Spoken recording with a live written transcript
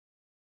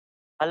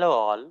Hello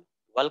all,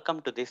 welcome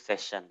to this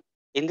session.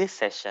 In this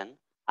session,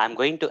 I am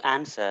going to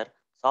answer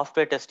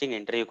software testing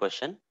interview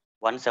question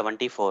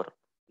 174.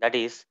 That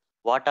is,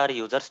 what are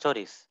user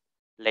stories?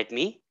 Let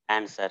me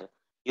answer.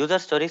 User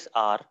stories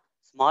are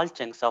small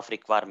chunks of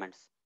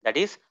requirements. That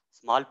is,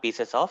 small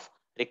pieces of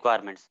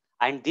requirements.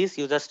 And these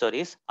user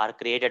stories are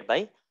created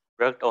by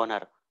product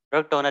owner.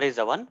 Product owner is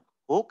the one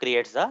who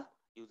creates the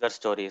user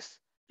stories.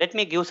 Let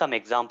me give some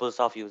examples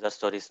of user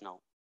stories now.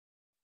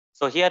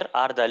 So here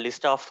are the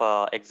list of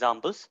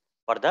examples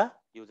for the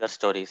user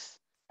stories.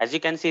 As you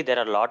can see, there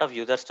are a lot of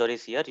user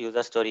stories here.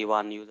 User story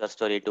 1, user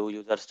story 2,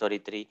 user story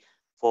 3,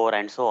 4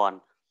 and so on.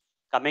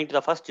 Coming to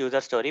the first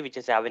user story, which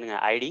is having an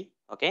ID.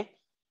 Okay.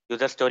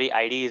 User story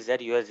ID is there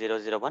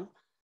US001.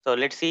 So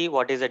let's see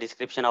what is the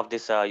description of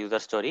this user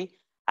story.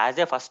 As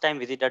a first time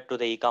visitor to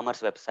the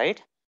e-commerce website.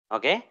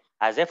 Okay.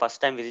 As a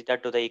first time visitor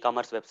to the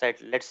e-commerce website,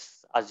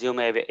 let's assume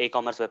a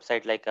e-commerce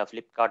website like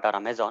Flipkart or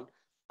Amazon.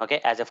 Okay,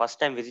 as a first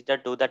time visitor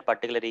to that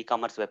particular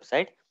e-commerce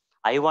website,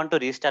 I want to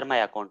register my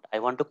account. I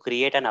want to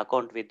create an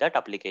account with that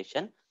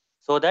application.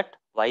 So that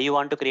why you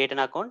want to create an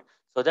account?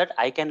 So that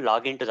I can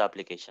log into the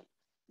application.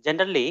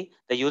 Generally,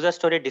 the user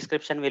story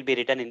description will be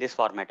written in this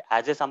format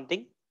as a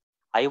something.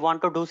 I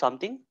want to do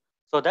something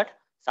so that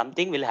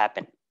something will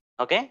happen.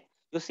 Okay,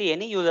 you see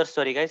any user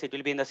story, guys, it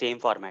will be in the same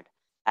format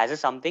as a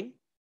something.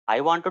 I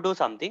want to do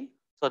something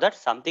so that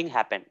something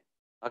happen.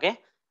 Okay,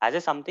 as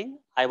a something,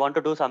 I want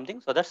to do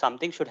something so that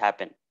something should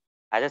happen.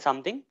 As a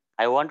something,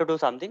 I want to do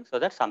something so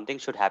that something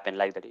should happen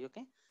like that.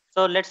 Okay,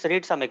 so let's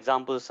read some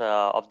examples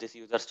of these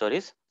user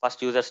stories.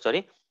 First user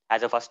story: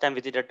 as a first time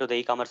visitor to the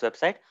e-commerce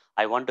website,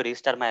 I want to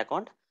register my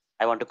account.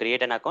 I want to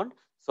create an account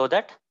so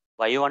that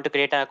why you want to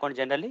create an account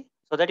generally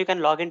so that you can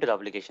log into the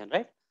application,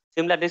 right?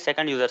 Similarly,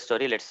 second user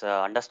story, let's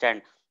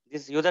understand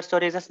this user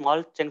story is a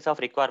small chunks of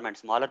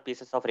requirements, smaller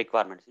pieces of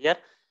requirements. Here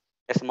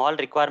a small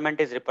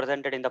requirement is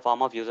represented in the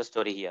form of user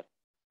story here.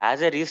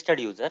 As a registered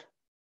user,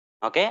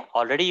 okay,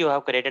 already you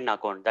have created an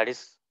account, that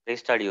is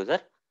registered user.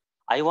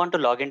 I want to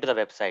log into the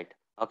website.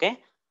 Okay,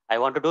 I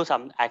want to do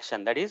some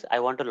action, that is I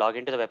want to log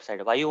into the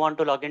website. Why you want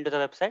to log into the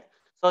website?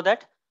 So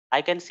that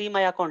I can see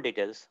my account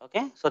details.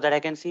 Okay, so that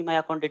I can see my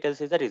account details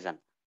is the reason.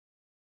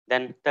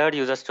 Then third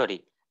user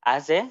story,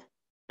 as a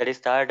that is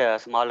third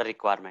smaller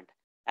requirement.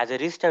 As a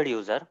registered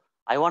user,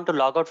 I want to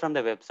log out from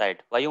the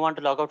website. Why you want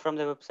to log out from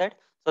the website?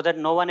 So that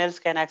no one else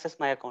can access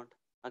my account.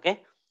 Okay.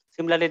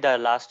 Similarly, the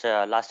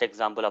last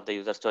example of the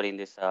user story in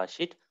this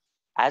sheet.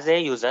 As a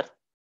user,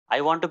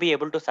 I want to be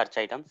able to search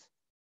items.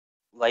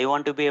 Why you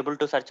want to be able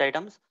to search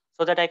items?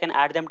 So that I can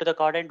add them to the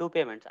cart and do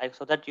payments.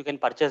 So that you can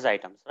purchase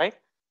items, right?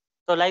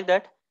 So like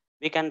that,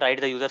 we can write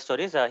the user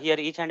stories. Here,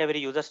 each and every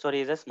user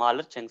story is a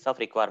smaller chunks of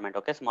requirement.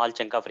 Okay, small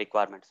chunk of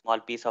requirement, small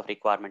piece of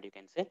requirement, you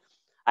can say.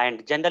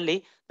 And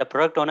generally, the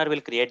product owner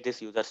will create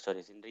these user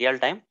stories in real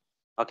time.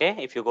 Okay,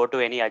 if you go to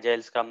any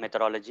Agile Scrum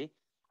methodology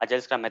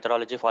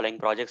following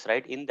projects,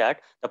 right? In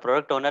that, the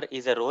product owner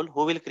is a role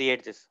who will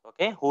create this.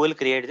 Okay, who will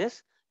create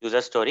this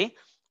user story.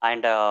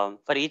 And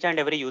for each and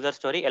every user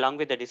story, along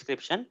with the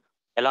description,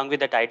 along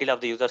with the title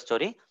of the user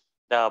story,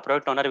 the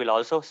product owner will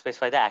also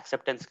specify the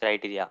acceptance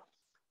criteria.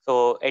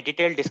 So a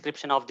detailed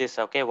description of this,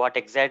 okay, what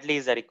exactly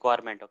is the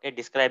requirement, okay,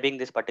 describing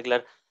this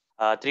particular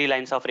 3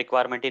 lines of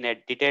requirement in a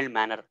detailed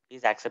manner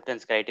is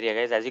acceptance criteria,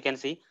 guys. As you can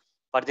see,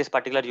 for this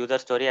particular user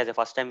story, as a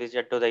first time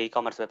visitor to the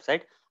e-commerce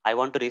website, I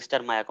want to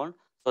register my account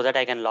so that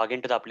I can log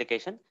into the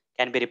application,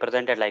 can be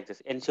represented like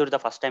this. Ensure the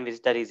first time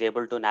visitor is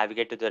able to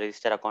navigate to the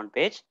register account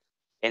page.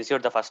 Ensure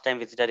the first time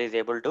visitor is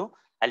able to,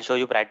 I'll show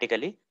you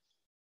practically.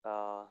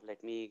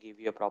 Let me give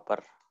you a proper,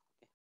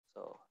 okay.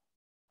 So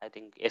I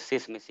think S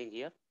is missing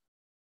here.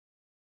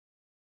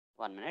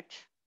 1 minute.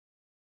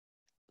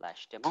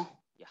 Flash demo.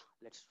 Yeah,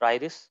 let's try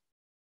this.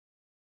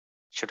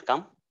 Should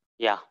come.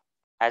 Yeah.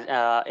 As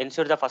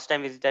ensure the first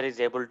time visitor is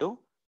able to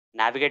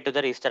navigate to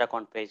the register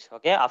account page.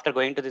 Okay. After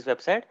going to this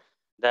website,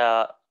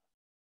 the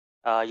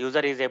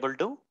user is able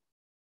to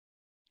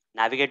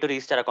navigate to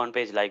register account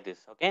page like this.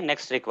 Okay.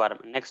 Next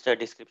requirement. Next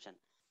description.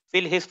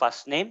 Fill his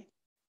first name.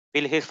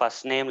 Fill his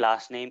first name,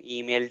 last name,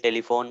 email,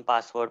 telephone,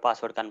 password,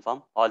 password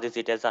confirm. All these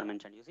details are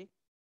mentioned. You see.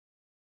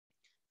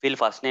 Fill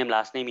first name,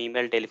 last name,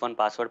 email, telephone,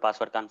 password,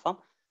 password confirm.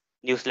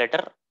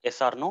 Newsletter. Yes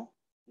or no.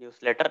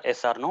 Newsletter.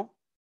 Yes or no.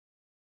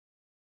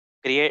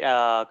 Create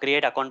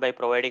account by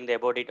providing the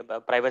about it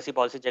privacy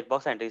policy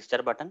checkbox and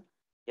register button.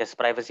 Yes,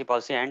 privacy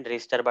policy and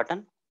register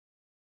button.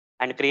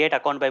 And create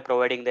account by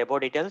providing the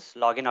above details.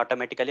 Login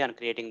automatically on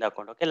creating the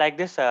account. Okay, like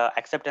this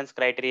acceptance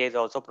criteria is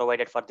also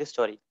provided for this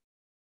story.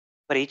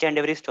 For each and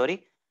every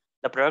story,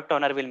 the product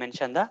owner will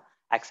mention the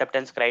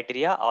acceptance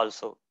criteria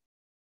also.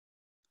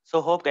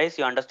 So hope guys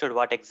you understood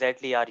what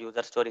exactly are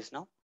user stories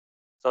now.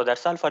 So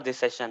that's all for this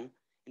session.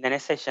 In the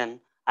next session,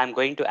 I'm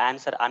going to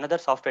answer another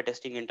software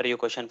testing interview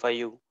question for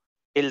you.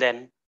 Till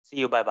then, see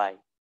you. Bye bye.